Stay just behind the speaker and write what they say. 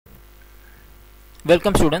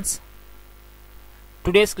Welcome students.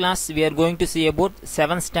 Today's class we are going to see about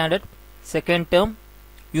 7th standard second term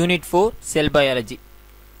unit 4 cell biology.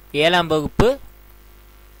 ஏழாம் வகுப்பு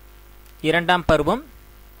இரண்டாம் பருவம்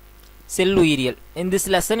செல் உயிரியல். In this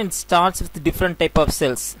lesson it starts with different type of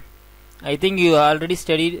cells. I think you already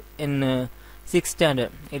studied in 6th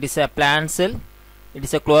standard. It is a plant cell, it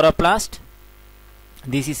is a chloroplast,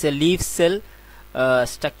 this is a leaf cell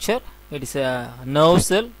structure, it is a nerve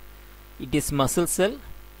cell, it is muscle cell,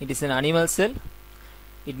 it is an animal cell,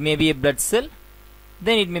 it may be a blood cell,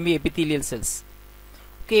 then it may be epithelial cells.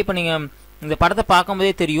 Okay, இப்போ நீங்க இந்த படத்தை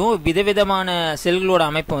பார்க்கும்போதே தெரியும் விதவிதமான செல்களோட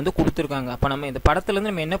அமைப்பு வந்து கொடுத்துருக்காங்க. அப்போ நம்ம இந்த படத்துல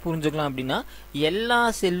இருந்து நம்ம என்ன புரிஞ்சுக்கலாம் அப்படின்னா, எல்லா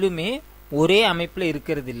செல்லுமே ஒரே அமைப்புல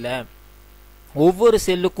இருக்கிறது இல்ல. ஒவ்வொரு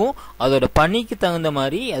செல்லுக்கும் அதோட பணிக்கு தகுந்த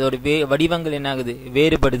மாதிரி அதோட வடிவங்கள் என்ன ஆகுது,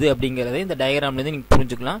 வேறுபடுது அப்படிங்கறத இந்த டயக்ராம்ல இருந்து நீங்க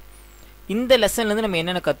புரிஞ்சுக்கலாம். இந்த லெசன்ல இருந்து நம்ம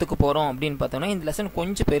என்னென்ன கத்துக்க போறோம் அப்படின்னு பார்த்தோம்னா, இந்த லெசன்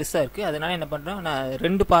கொஞ்சம் பெருசா இருக்கு. அதனால என்ன பண்றேன், நான்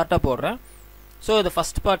ரெண்டு பார்ட்டா போடுறேன். So the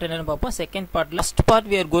first part என்னன்னு பார்ப்போம். Second part, last part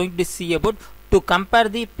we are going to see about to compare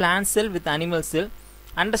the plant cell with animal cell,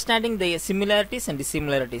 understanding the similarities and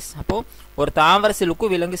dissimilarities. அப்போ ஒரு தாவர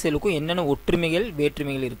செல்லுக்கும் விலங்கு செல்லுக்கும் என்னென்ன ஒற்றுமைகள்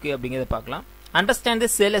வேற்றுமைகள் இருக்கு அப்படிங்கறத பார்க்கலாம். Understand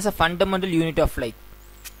the cell as a fundamental unit of life.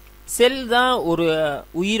 செல் தான் ஒரு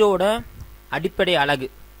உயிரோட அடிப்படை அலகு.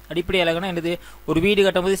 அடிப்படை அலகுனா என்னது, ஒரு வீடு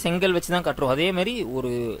கட்டும்போது செங்கல் வச்சு தான் கட்டுறோம். அதே மாதிரி ஒரு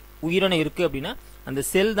உயிரணு இருக்கு அப்படின்னா அந்த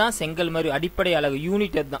செல் தான் செங்கல் மாதிரி அடிப்படை அலகு,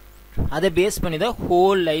 யூனிட் தான். அதை பேஸ் பண்ணி தான்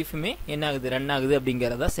ஹோல் லைஃப்மே என்ன ஆகுது, ரன் ஆகுது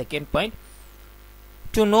அப்படிங்கறதா second point.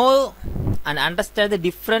 To know and understand the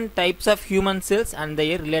different types of human cells and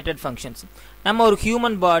their related functions. நம்ம ஒரு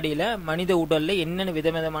ஹியூமன் பாடியில மனித உடல்ல என்னென்ன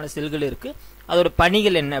விதவிதமான செல்கள் இருக்கு, அதோட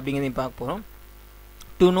பணிகள் என்ன அப்படிங்கறதையும் பார்க்க போறோம்.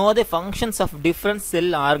 To know the functions of different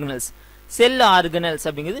sell organelles. Sell organelles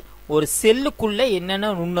அப்படிங்கிறது ஒரு செல்லுக்குள்ள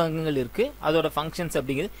என்னென்ன நுண்ணங்கங்கள் இருக்கு, அதோட ஃபங்க்ஷன்ஸ்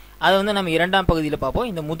அப்படிங்கிறது அதை வந்து நம்ம இரண்டாம் பகுதியில் பார்ப்போம்.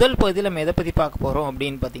 இந்த முதல் பகுதியில் நம்ம எதை பத்தி பார்க்க போறோம்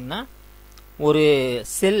அப்படின்னு பார்த்தீங்கன்னா, ஒரு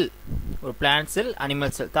செல், ஒரு பிளான்ட் செல்,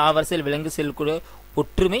 அனிமல் செல், தாவர செல், விலங்கு செல் கூட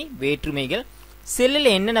ஒற்றுமை வேற்றுமைகள்,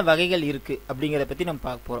 செல்லில் என்னென்ன வகைகள் இருக்கு அப்படிங்கிறத பத்தி நம்ம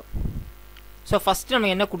பார்க்க போறோம். ஸோ ஃபர்ஸ்ட்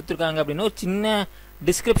நம்ம என்ன கொடுத்துருக்காங்க அப்படின்னா, ஒரு சின்ன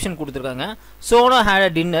டிஸ்கிரிப்ஷன் கொடுத்துருக்காங்க. Sono had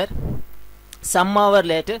a dinner. Some hour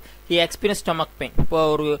later he experience stomach pain. இப்போ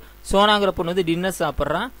ஒரு சோனாங்கிற பொண்ணு வந்து டின்னர்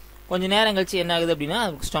சாப்பிட்றான். கொஞ்ச நேரம் கழிச்சு என்ன ஆகுது அப்படின்னா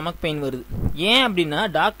அதுக்கு ஸ்டொமக் பெயின் வருது. ஏன் அப்படின்னா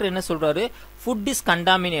டாக்டர் என்ன சொல்றாரு, ஃபுட் இஸ்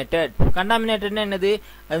கண்டாமினேட்டட். கண்டாமினேட்டட்னா என்னது,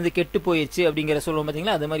 அது கெட்டு போயிடுச்சு அப்படிங்கிற சொல்லுவோம்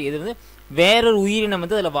பார்த்தீங்களா. அது மாதிரி இது வந்து வேறொரு உயிரினம்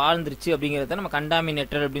வந்து அதில் வாழ்ந்துருச்சு அப்படிங்கிறத நம்ம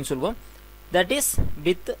கண்டாமினேட்டட் அப்படின்னு சொல்லுவோம். That is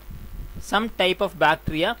with some type of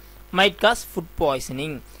bacteria might cos food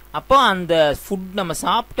poisoning. அப்போ அந்த ஃபுட், நம்ம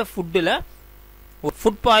சாப்பிட்ட ஃபுட்டில் ஒரு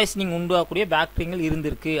ஃபுட் பாய்சனிங் உண்டாகக்கூடிய பாக்டீரியங்கள்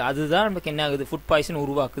இருந்திருக்கு, அதுதான் நமக்கு என்ன ஆகுது, ஃபுட் பாய்சன்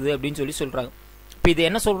உருவாக்குது அப்படின்னு சொல்லி சொல்றாங்க. இப்போ இது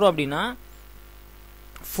என்ன சொல்றோம் அப்படின்னா,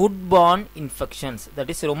 food born infections.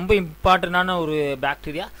 That is ரொம்ப இம்பார்ட்டன்டான ஒரு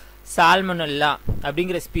பாக்டீரியா. சால்மனெல்லா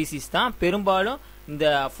அப்படிங்கிற ஸ்பீசிஸ் தான் பெரும்பாலும்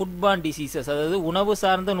இந்த ஃபுட் பார்ன் டிசீசஸ், அதாவது உணவு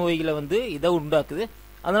சார்ந்த நோய்களை வந்து இதை உண்டாக்குது.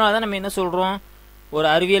 அதனால தான் நம்ம என்ன சொல்றோம், ஒரு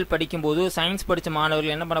அறிவியல் படிக்கும்போது சயின்ஸ் படித்த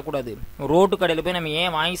மாணவர்கள் என்ன பண்ணக்கூடாது, ரோட்டு கடையில் போய் நம்ம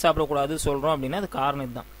ஏன் வாங்கி சாப்பிடக்கூடாது சொல்றோம் அப்படின்னா அது காரணம்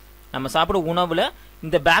இதுதான். நம்ம சாப்பிட உணவுல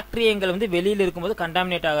இந்த பாக்டீரியங்கள் வந்து வெளியில இருக்கும்போது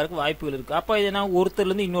கண்டாமினேட் ஆகிறதுக்கு வாய்ப்புகள் இருக்கு. அப்போ இது ஒருத்தர்ல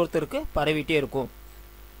இருந்து இன்னொருத்தருக்கு பரவிட்டே இருக்கும்.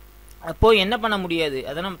 அப்போ என்ன பண்ண முடியாது,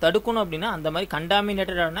 அதை நம்ம தடுக்கணும் அப்படின்னா அந்த மாதிரி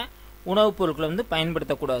கண்டாமினேட்டடான உணவுப் பொருட்களை வந்து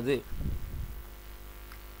பயன்படுத்தக்கூடாது.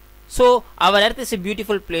 So our earth is a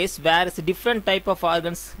beautiful place where different type of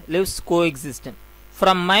organs lives coexistent,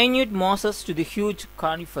 from minute mosses to the huge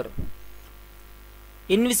conifer,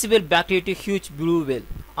 invisible bacteria to huge blue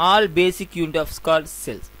whale, all basic unit of called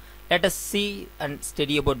cells. Let us see and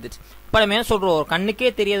study about this. இப்போ நம்ம என்ன சொல்றோம், ஒரு கண்ணுக்கே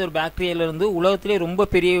தெரியாத ஒரு பாக்டீரியால இருந்து உலகத்திலே ரொம்ப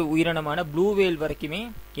பெரிய உயிரினமான ப்ளூ வேல் வரைக்குமே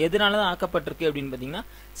எதனால தான் ஆக்கப்பட்டிருக்கு அப்படின்னு பார்த்தீங்கன்னா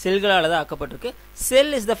செல்களால தான் ஆக்கப்பட்டிருக்கு.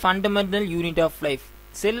 செல் is the fundamental unit of life.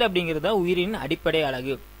 செல் அப்படிங்கிறது தான் உயிரின் அடிப்படை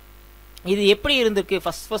அலகு. இது எப்படி இருந்திருக்கு,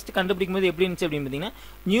 ஃபர்ஸ்ட் கண்டுபிடிக்கும் போது எப்படி இருந்துச்சு அப்படின்னு பார்த்தீங்கன்னா,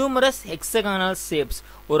 நியூமரஸ் ஹெக்ஸகானல் ஷேப்ஸ்,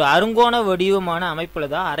 ஒரு அருங்கோண வடிவமான அமைப்புல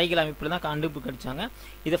தான், அறைகள் அமைப்புல தான் கண்டுபிடிச்சாங்க.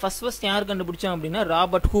 இதை ஃபர்ஸ்ட் யார் கண்டுபிடிச்சாங்க அப்படின்னா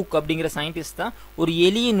ராபர்ட் ஹூக் அப்படிங்கிற சயின்டிஸ்ட் தான் ஒரு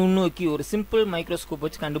எளிய நுண்ணோக்கி, ஒரு சிம்பிள் மைக்ரோஸ்கோப்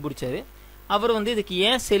வச்சு கண்டுபிடிச்சாரு. அவர் வந்து இதுக்கு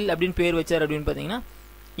ஏன் செல் அப்படின்னு பேர் வச்சார் அப்படின்னு பார்த்தீங்கன்னா,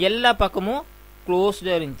 எல்லா பக்கமும்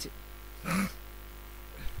க்ளோஸ்டா இருந்துச்சு.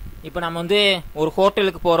 இப்போ நம்ம வந்து ஒரு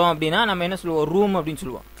ஹோட்டலுக்கு போறோம் அப்படின்னா நம்ம என்ன சொல்லுவோம், ரூம் அப்படின்னு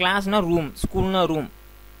சொல்லுவோம். கிளாஸ்னா ரூம், ஸ்கூல்னா ரூம்.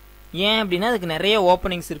 ஏன் அப்படின்னா அதுக்கு நிறைய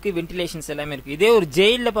ஓப்பனிங்ஸ் இருக்கு, வென்டிலேஷன்ஸ் எல்லாமே இருக்கு. இதே ஒரு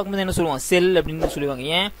ஜெயிலில் பார்க்கும்போது என்ன சொல்லுவாங்க, செல் அப்படின்னு சொல்லுவாங்க.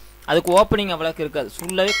 ஏன், அதுக்கு ஓப்பனிங் அவ்வளோக்கு இருக்காது,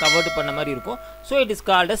 ஃபுல்லாவே கவர்டு பண்ண மாதிரி இருக்கும். So it is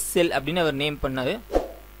called as செல் அப்படின்னு அவர் நேம் பண்ணாரு.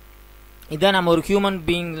 இதான் நம்ம ஒரு ஹியூமன்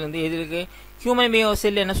பீயிங் வந்து எது இருக்கு, ஹியூமன் பீயிங்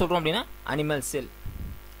செல் என்ன சொல்றோம் அப்படின்னா அனிமல் செல்.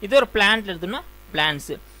 இது ஒரு பிளான்ட் எடுத்தோம்னா பிளான்ட்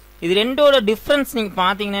செல். இது ரெண்டோட டிஃப்ரென்ஸ் நீங்க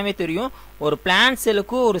பாத்தீங்கன்னாவே தெரியும். ஒரு பிளான்ட்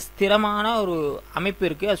செல்லுக்கு ஒரு ஸ்திரமான ஒரு அமைப்பு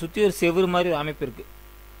இருக்கு, அதை சுற்றி ஒரு செவுறு மாதிரி ஒரு அமைப்பு இருக்கு.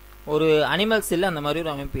 ஒரு அனிமல் செல் அந்த மாதிரி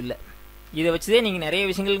ஒரு அமைப்பு இல்லை. இதை வச்சுதே நீங்கள் நிறைய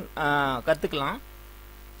விஷயங்கள் கற்றுக்கலாம்.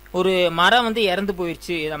 ஒரு மரம் வந்து இறந்து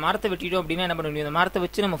போயிடுச்சு, இந்த மரத்தை வெட்டிட்டோம் அப்படின்னா என்ன பண்ண முடியும்? இந்த மரத்தை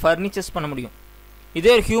வச்சு நம்ம ஃபர்னிச்சர்ஸ் பண்ண முடியும்.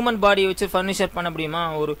 இதே ஒரு ஹியூமன் பாடியை வச்சு ஃபர்னிச்சர் பண்ண முடியுமா?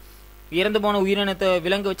 ஒரு இறந்து போன உயிரினத்தை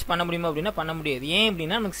விலங்கு வச்சு பண்ண முடியுமா அப்படின்னா பண்ண முடியாது. ஏன்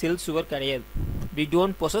அப்படின்னா நமக்கு செல் சுவர் கிடையாது. we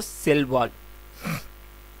don't possess cell wall.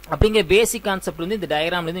 அப்படிங்கிற பேசிக் கான்செப்ட் வந்து இந்த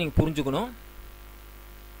டயக்ராம்லேருந்து நீங்கள் புரிஞ்சுக்கணும்.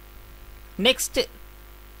 Next,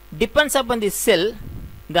 depends upon the cell,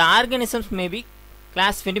 the organisms may be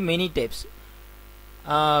classified into many types.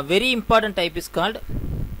 Very important type is called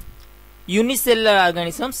unicellular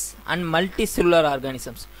organisms and multicellular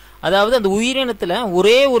organisms. அதாவது அந்த உயிரினத்தில்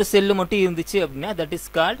ஒரே ஒரு செல்லு மட்டும் இருந்துச்சு அப்படின்னா that is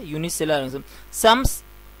called unicellular organism. Some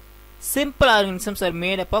simple organisms are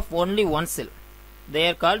made up of only one cell. They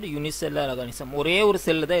are called unicellular organism. ஒரே ஒரு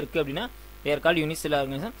cell தான் இருக்குது அப்படின்னா they are called unicellular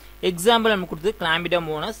organism. Example நம்ம கொடுத்தது Chlamydia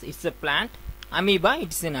monas, it's a plant. Amoeba,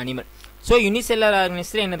 it's an animal. So unicellular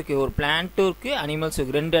ஆர்கனிசத்தில் என்ன இருக்குது? ஒரு பிளான்ட்டும் இருக்குது, அனிமல்ஸ்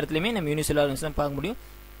இருக்குது. ரெண்டு இடத்துலையுமே நம்ம யூனிசெல்லுலர் ஆர்கனிசம் பார்க்க முடியும்.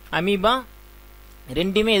 அமீபா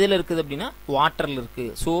ரெண்டுமே எதில் இருக்குது அப்படின்னா வாட்டரில்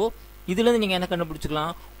இருக்குது. ஸோ இதுலேருந்து நீங்கள் என்ன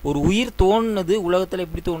கண்டுபிடிச்சிக்கலாம்? ஒரு உயிர் தோணுனது உலகத்தில்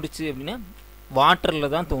எப்படி தோன்றுச்சு அப்படின்னா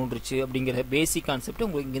வாட்டரில் தான் தோன்றுச்சு அப்படிங்கிற பேசிக் கான்செப்ட்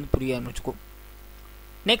உங்களுக்கு இங்கேருந்து புரிய ஆரம்பிச்சுக்கும்.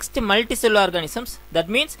 Next, multi cellular organisms.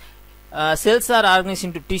 That means cells are organized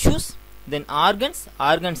into tissues, then organs,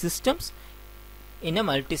 organ systems in a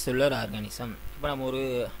multicellular organism. இப்போ நம்ம ஒரு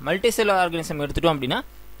மல்டிசெல்லுலர் ஆர்கானிசம் எடுத்துட்டோம் அப்படின்னா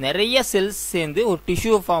நிறைய செல்ஸ் சேர்ந்து ஒரு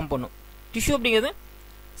டிஷ்யூ ஃபார்ம் பண்ணும். டிஷ்யூ அப்படிங்கிறது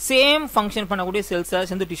சேம் ஃபங்க்ஷன் பண்ணக்கூடிய செல்ஸாக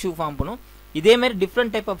சேர்ந்து டிஷ்யூ ஃபார்ம் பண்ணும். இதேமாதிரி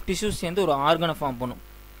டிஃப்ரெண்ட் டைப் ஆஃப் டிஷ்யூஸ் சேர்ந்து ஒரு ஆர்கனை ஃபார்ம் பண்ணும்.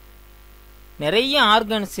 நிறைய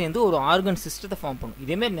ஆர்கன் சேர்ந்து ஒரு ஆர்கன் சிஸ்டத்தை ஃபார்ம் பண்ணும்.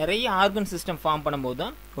 இதேமாதிரி நிறைய ஆர்கன் சிஸ்டம் ஃபார்ம் பண்ணும்போது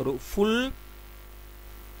தான் ஒரு ஃபுல்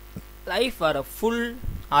லைஃப் ஆர் அ ஃபுல்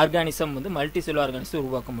ஆர்கானிசம் வந்து மல்டிசெல்லுலர் ஆர்கானிசம்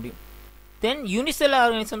உருவாக்க முடியும். தென் unicellular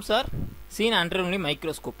organisms R scene under only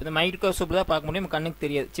microscope. இந்த மைக்ரோஸ்கோப் தான் பார்க்க முடியும், கண்ணுக்கு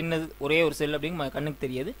தெரியாது. சின்னது ஒரே ஒரு செல் அப்படிங்க கண்ணுக்கு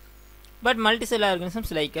தெரியாது. But multicellular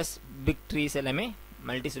organisms like as big trees எல்லாமே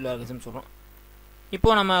மல்டிசெல்லுலர் ஆர்கானிசம் சொல்கிறோம்.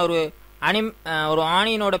 இப்போது நம்ம ஒரு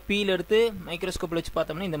ஆனியனோட பீல் எடுத்து மைக்ரோஸ்கோப்பில் வச்சு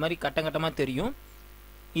பார்த்தோம்னா இந்த மாதிரி கட்டமாக தெரியும்.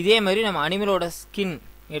 இதே மாதிரி நம்ம அனிமலோட ஸ்கின்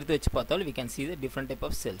எடுத்து வச்சு பார்த்தாலும் we can see the different type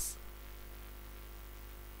of cells.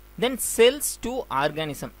 Then cells to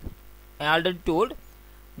organism. I already told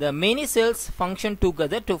the many cells function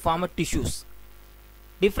together to form a tissues.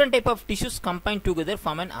 Different type of tissues combine together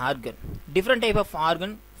form an organ. Different type of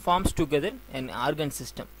organ forms together an organ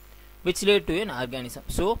system which lead to an organism.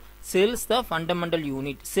 So cells the fundamental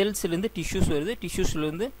unit. Cells இருந்து tissues வருது, tissues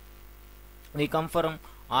இருந்து we come from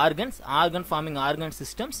organs, organ forming organ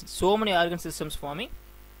systems. So many organ systems forming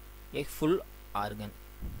a full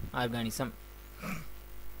organism.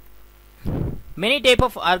 Many type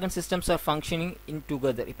of organ systems are functioning in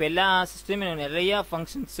together. இப்போ எல்லா சிஸ்டமும் நிறைய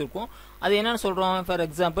functions இருக்கும். அது என்னன்னு சொல்கிறோம்? For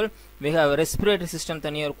example we have respiratory system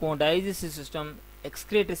தனியாக இருக்கும், digestive system,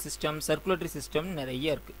 excretory system, circulatory system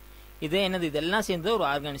நிறைய இருக்குது. இது என்னது? இதெல்லாம் சேர்ந்து ஒரு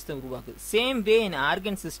ஆர்கானிசத்தை உருவாக்குது. Same way in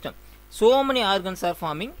organ system so many organs are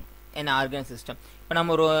forming an organ system. இப்போ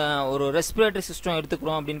நம்ம ஒரு ரெஸ்பிரேட்டரி சிஸ்டம்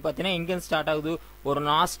எடுத்துக்கிறோம் அப்படின்னு பார்த்தீங்கன்னா எங்கேருந்து ஸ்டார்ட் ஆகுது? ஒரு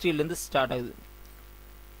நாஸ்ட்ரிலேருந்து ஸ்டார்ட் ஆகுது,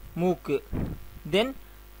 மூக்கு. தென்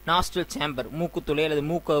நாஸ்ட்ரல் சேம்பர், மூக்கு துளை அல்லது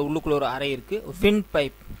மூக்கு உள்ளுக்குள்ள ஒரு அறை இருக்குது. விண்ட்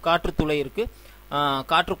பைப், காற்று துளை இருக்குது,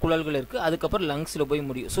 காற்று குழல்கள் இருக்குது. அதுக்கப்புறம் லங்ஸில் போய்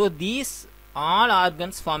முடியும். So these all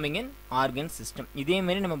organs farming an organ system.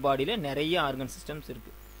 இதேமாரி நம்ம பாடியில் நிறைய ஆர்கன் சிஸ்டம்ஸ்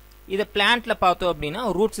இருக்குது. இதை பிளான்ட்டில் பார்த்தோம் அப்படின்னா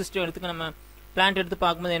ரூட் சிஸ்டம் எடுத்துக்க நம்ம பிளான்ட் எடுத்து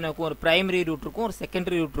பார்க்கும்போது என்ன இருக்கும்? ஒரு பிரைமரி ரூட் இருக்கும், ஒரு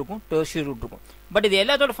செகண்டரி ரூட் இருக்கும், டெர்ஷியரி ரூட் இருக்கும். பட் இது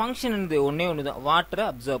எல்லாத்தோட ஃபங்க்ஷன் வந்து ஒன்றே ஒன்று தான், வாட்டரை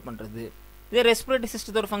அப்சர்வ் பண்ணுறது. இதே ரெஸ்பிரேட்டரி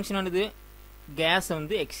சிஸ்டத்தோட ஃபங்க்ஷன் வந்து கேஸை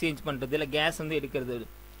வந்து எக்ஸ்சேஞ்ச் பண்ணுறது, இல்லை கேஸ் வந்து எடுக்கிறது.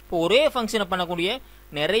 இப்போ ஒரே ஃபங்க்ஷனை பண்ணக்கூடிய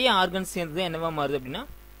நிறைய ஆர்கன்ஸ் சேர்ந்து என்னவா மாறுது அப்படின்னா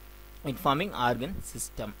it farming organ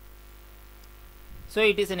system. So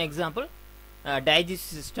it is an example,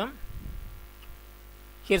 digestive system.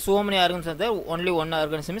 Here so many organs are there, only one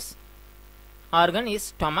organism is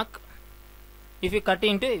stomach. If you cut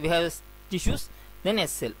into we have tissues, then a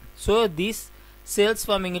cell. So these cells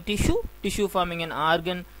forming a tissue forming an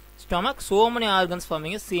organ, stomach. So many organs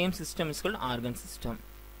forming a same system is called organ system.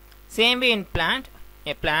 Same way in plant,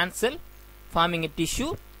 a plant cell forming a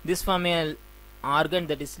tissue, this forming an organ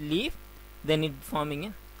that is leaf, then it forming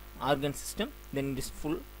an organ system, then it is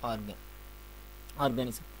full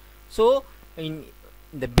organism. So in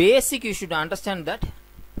the basic you should understand that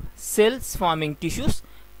cells forming tissues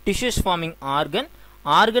forming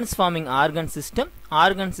organs forming organ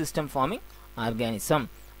system forming organism.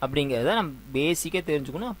 அப்படிங்கிறத நம்ம பேசிக்காக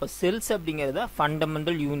தெரிஞ்சுக்கணும். அப்போ cells அப்படிங்கிறத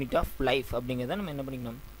fundamental unit of life அப்படிங்கிறத நம்ம என்ன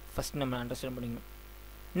பண்ணிக்கணும்? ஃபர்ஸ்ட் நம்ம அண்டர்ஸ்டாண்ட் பண்ணிக்கணும்.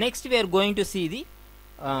 Next we are going to see the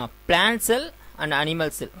plant cell and animal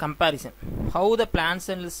cell comparison. How the plant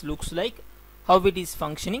cell looks like, how it is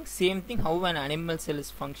functioning. Same thing how an animal cell is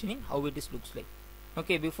functioning, how it is looks like.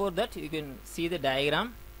 Okay, before that you can see the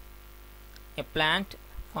diagram. A plant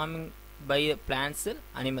forming by a plant cell,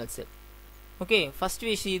 animal cell. Okay, first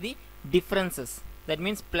we see the differences. That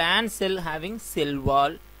means plant cell having cell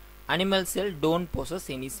wall, animal cell don't possess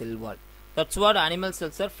any cell wall. That's what animal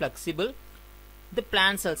cells are flexible, the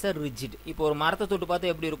plant cells are rigid. இப்போ ஒரு மரத்தை தொட்டு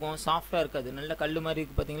பார்த்தா எப்படி இருக்கும்? சாஃப்டா இருக்காது, நல்ல கல்லு மாதிரி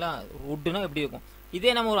இருக்கு பாத்தீங்களா? வுட்னா எப்படி இருக்கும்?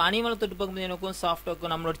 இதே நம்ம ஒரு அனிமல் தொட்டு பார்க்கும்போது எனக்கும் சாஃப்டா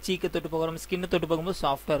இருக்கும், நம்மளோட சீக்கை தொட்டு பார்க்குறோம், ஸ்கின்னை தொட்டு பார்க்கும்போது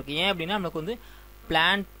சாஃப்டா இருக்கும். ஏன் அப்படின்னா நமக்கு வந்து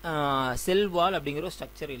plant cell wall அப்படிங்கிற ஒரு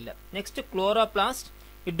ஸ்ட்ரக்சர் இல்லை. Next chloroplast,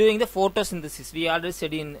 it doing the photosynthesis. We already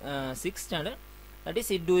studied in 6th standard. That is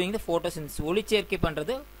it doing the photosynthesis. ஒளிச்சேர்க்கை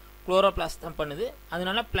பண்றது chloroplast தான் பண்ணுது.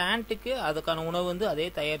 அதனால பிளான்ட்டுக்கு அதுக்கான உணவு வந்து அதே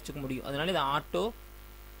தயாரிச்சுக்க முடியும். அதனால இது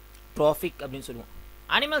ஆட்டோட்ரோபிக் அப்படின்னு சொல்லுவோம்.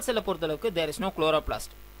 அனிமல் செல்லை பொறுத்தளவுக்கு there is no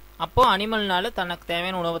chloroplast. அப்போ அனிமல்னால தனக்கு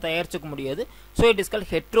தேவையான உணவை தயாரிச்சுக்க முடியாது. So it is called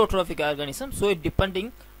heterotrophic organism. So it depending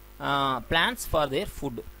plants for their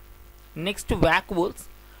food. Next, vacuoles.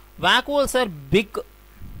 Vacuoles are big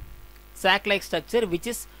sac like structure which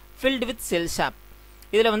is filled with cell sap.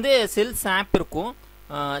 இதில் வந்து செல் சாப் இருக்கும்,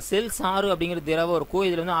 செல் சாறு அப்படிங்கிற திரவம் இருக்கும்.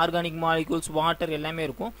 இதில் வந்து ஆர்கானிக் மாலிகூல்ஸ், வாட்டர் எல்லாமே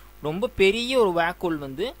இருக்கும். ரொம்ப பெரிய ஒரு வேக்கூல்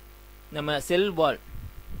வந்து நம்ம செல் வால்,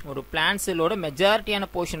 ஒரு பிளான்ட் செல்லோட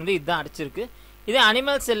மெஜாரிட்டியான போர்ஷன் வந்து இதுதான் அடைச்சிருக்கு. இதே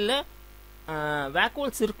அனிமல் செல்லில்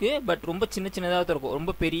வேக்கூல்ஸ் இருக்குது, பட் ரொம்ப சின்ன சின்னதாக தான் இருக்கும்,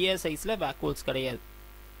 ரொம்ப பெரிய சைஸில் வேக்கூல்ஸ் கிடையாது.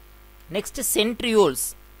 Next centrioles.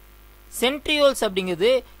 சென்ட்ரியோல்ஸ் அப்படிங்கிறது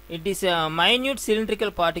it is minute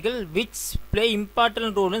cylindrical particle which play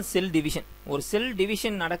important role in cell division. ஒரு செல்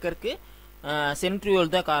டிவிஷன் நடக்கிறதுக்கு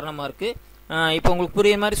சென்ட்ரியோல் தான் காரணமாக இருக்குது. இப்போ உங்களுக்கு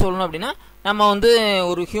புரியுற மாதிரி சொல்லணும் அப்படின்னா, நம்ம வந்து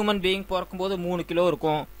ஒரு ஹியூமன் பீயிங் பிறக்கும்போது 3 கிலோ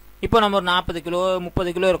இருக்கும். இப்போ நம்ம ஒரு 40 கிலோ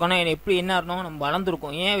 30 கிலோ இருக்கோம்னா எப்படி என்ன ஆகணும்? நம்ம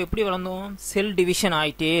வளர்ந்துருக்கோம். ஏன் எப்படி வளர்ந்தோம்? செல் டிவிஷன்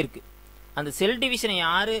ஆகிட்டே இருக்குது. அந்த செல் டிவிஷனை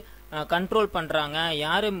யார் கண்ட்ரோல் பண்ணுறாங்க,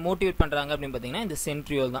 யார் மோட்டிவேட் பண்ணுறாங்க அப்படின்னு பார்த்தீங்கன்னா இந்த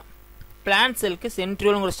சென்ட்ரியோல் தான். பிளான்ட் செல்லுக்கு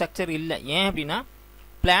சென்ட்ரியோலுங்கிற ஸ்ட்ரக்சர் இல்லை. ஏன் அப்படின்னா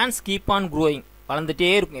பிளான்ஸ் கீப் ஆன் க்ரோயிங், வளர்ந்துட்டே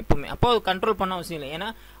இருக்கும் எப்பவுமே. அப்போ அது கண்ட்ரோல் பண்ண அவசியம் இல்லை. ஏன்னா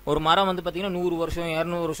ஒரு மரம் வந்து பார்த்தீங்கன்னா 100 வருஷம்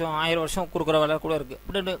 200 வருஷம் 1000 வருஷம் கொடுக்குற வளர கூட இருக்குது.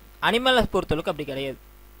 பட் அனிமலை பொறுத்தளவுக்கு அப்படி கிடையாது.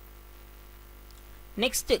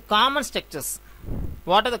 Next common structures.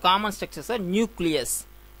 What are the common structures? R nucleus.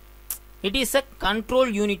 It is a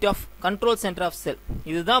control unit of control centre of cell.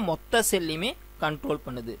 இதுதான் மொத்த செல்லையுமே கண்ட்ரோல்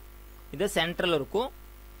பண்ணுது. இது சென்ட்ரல் இருக்கும்.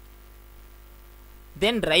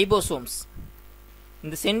 தென் ரைபோசோம்ஸ்.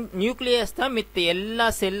 இந்த நியூக்ளியஸ் தான் மித்த எல்லா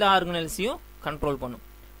செல் ஆர்கனல்ஸையும் கண்ட்ரோல் பண்ணும்.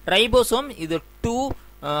 ரைபோசோம் இது 2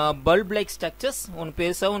 பல்ப் லைக் ஸ்ட்ரக்சர்ஸ், ஒன்று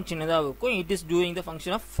பெருசாக ஒன்று சின்னதாக இருக்கும். It is doing the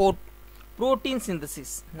function of protein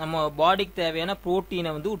synthesis. நம்ம பாடிக்கு தேவையான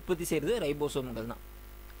புரோட்டீனை வந்து உற்பத்தி செய்கிறது ரைபோசோம்கள் தான்.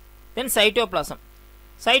 தென் சைட்டோபிளாசம்.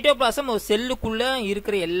 சைட்டோபிளாசம் ஒரு செல்லுக்குள்ளே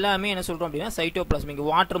இருக்கிற எல்லாமே என்ன சொல்கிறோம் அப்படின்னா சைட்டோபிளாசம். இங்கே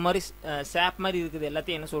வாட்டர் மாதிரி சாப் மாதிரி இருக்குது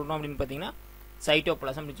எல்லாத்தையும் என்ன சொல்கிறோம் அப்படின்னு பார்த்தீங்கன்னா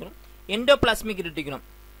சைட்டோபிளாசம் அப்படின்னு சொல்லுவோம். Endoplasmic reticulum.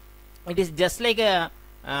 It is just like a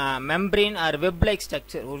membrane R web like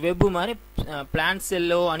structure. ஒரு வெப் மாதிரி பிளான்ட்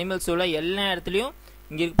செல்லோ அனிமல் செல்லோ எல்லா இடத்துலையும்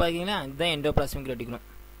இங்கே இருக்கு பார்த்தீங்கன்னா இதுதான் எண்டோபிளாஸ்மிக் ரெட்டிகுலம்.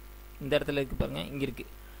 இந்த இடத்துல இருக்கு பாருங்க, இங்கே இருக்கு.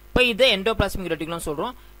 இப்போ இதை எண்டோபிளாஸ்மிக் ரெட்டிகுலம்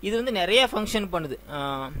சொல்கிறோம். இது வந்து நிறைய ஃபங்க்ஷன் பண்ணுது.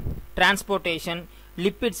 Transportation,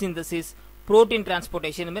 lipid synthesis, protein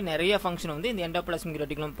transportation, இந்த மாதிரி நிறைய ஃபங்க்ஷன் வந்து இந்த எண்டோபிளாஸ்மிக்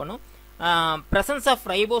ரெட்டிகுலம் பண்ணும். presence of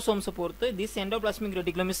ribosomes பொறுத்து this endoplasmic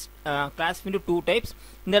reticulum is classified into 2 types.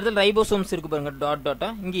 இந்த இடத்துல ribosomes இருக்கு பாருங்க டாட் டாட்டா,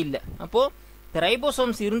 இங்க இல்ல. அப்போ the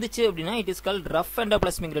ribosomes இருந்துச்சு அப்படின்னா it is called rough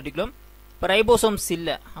endoplasmic reticulum. இப்போ ribosomes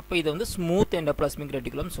இல்ல, அப்போ இது வந்து smooth endoplasmic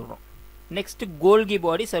reticulum சொல்றோம். next Golgi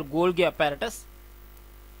bodies or Golgi apparatus.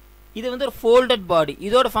 இது வந்து ஒரு folded body.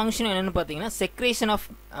 இதோட function என்னன்னு பார்த்தீங்கன்னா secretion of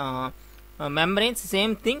membranes,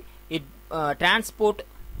 same thing, it transport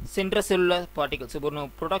சென்ட்ரோசெல்லுலர் particles. இப்போ ஒரு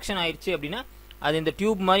ப்ரொடக்ஷன் ஆயிடுச்சு அப்படின்னா அது இந்த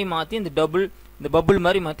டியூப் மாதிரி மாற்றி இந்த பபுள்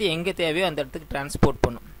மாதிரி மாற்றி எங்கே தேவையோ அந்த இடத்துக்கு டிரான்ஸ்போர்ட்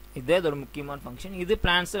பண்ணும். இதுதான் இதோட முக்கியமான ஃபங்க்ஷன். இது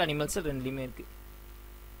பிளான்ட்ஸ் அனிமல்ஸ் ரெண்டுலையுமே இருக்கு.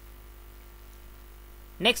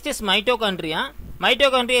 Next is mitochondria.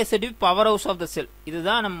 Mitochondria is the power house of the செல்.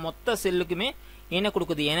 இதுதான் நம்ம மொத்த செல்லுக்குமே என்ன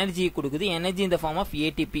கொடுக்குது? எனர்ஜி கொடுக்குது. எனர்ஜி இந்த ஃபார்ம் ஆஃப்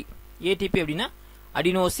ஏடிபி. ஏடிபி அப்படின்னா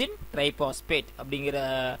அடினோசின் ட்ரைபாஸ்பேட் அப்படிங்கிற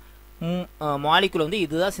மாலிகுல் வந்து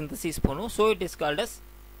இதுதான் சிந்தசிஸ் பண்ணும். So it is called as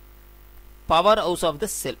power house of the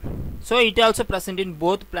cell. So it also present in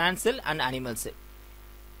both plant cell and animal cell.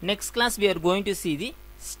 Next class we are going to see the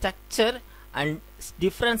structure and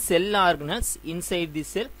different cell organelles inside the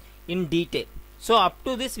cell in detail. So up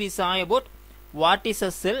to this we saw about what is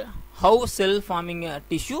a cell, how cell forming a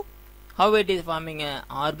tissue, how it is forming a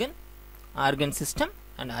organ system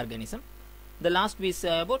and organism. The last we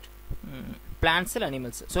saw about plant cell,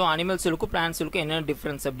 animal cell. So animal cellக்கும் plant cellக்கும் என்ன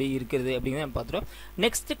difference அப்படி இருக்குது அப்படிங்கிறத பார்த்துட்டோம்.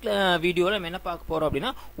 Next வீடியோவில் நம்ம என்ன பார்க்க போகிறோம்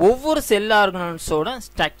அப்படின்னா ஒவ்வொரு செல் ஆர்கனல்ஸோட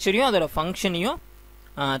ஸ்ட்ரக்சரையும் அதோட ஃபங்க்ஷனையும்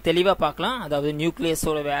தெளிவாக பார்க்கலாம். அதாவது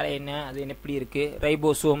நியூக்ளியஸோட வேலை என்ன, அது எப்படி இருக்குது,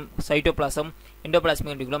 ribosome, cytoplasm,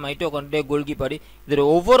 endoplasmic reticulum, mitochondria, கோல்கி பாடி, இதில்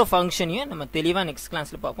ஒவ்வொரு ஃபங்க்ஷனையும் நம்ம தெளிவாக நெக்ஸ்ட்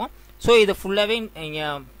கிளாஸில் பார்ப்போம். ஸோ இதை ஃபுல்லாகவே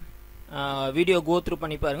நீங்கள் வீடியோ கோ த்ரூ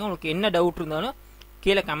பண்ணி பாருங்கள். உங்களுக்கு என்ன டவுட் இருந்தாலும்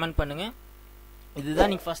கீழே கமெண்ட் பண்ணுங்கள். இதுதான்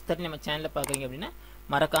நீங்கள் ஃபஸ்ட் தடவை நம்ம சேனலில் பார்க்குறீங்க அப்படின்னா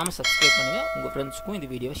மறக்காமல் சப்ஸ்கிரைப் பண்ணுங்கள். உங்கள் ஃப்ரெண்ட்ஸுக்கும் இந்த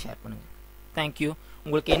வீடியோவை ஷேர் பண்ணுங்கள். தேங்க்யூ.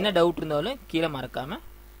 உங்களுக்கு என்ன டவுட் இருந்தாலும் கீழே மறக்காமல்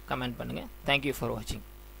கமெண்ட் பண்ணுங்கள். தேங்க்யூ ஃபார் வாட்சிங்.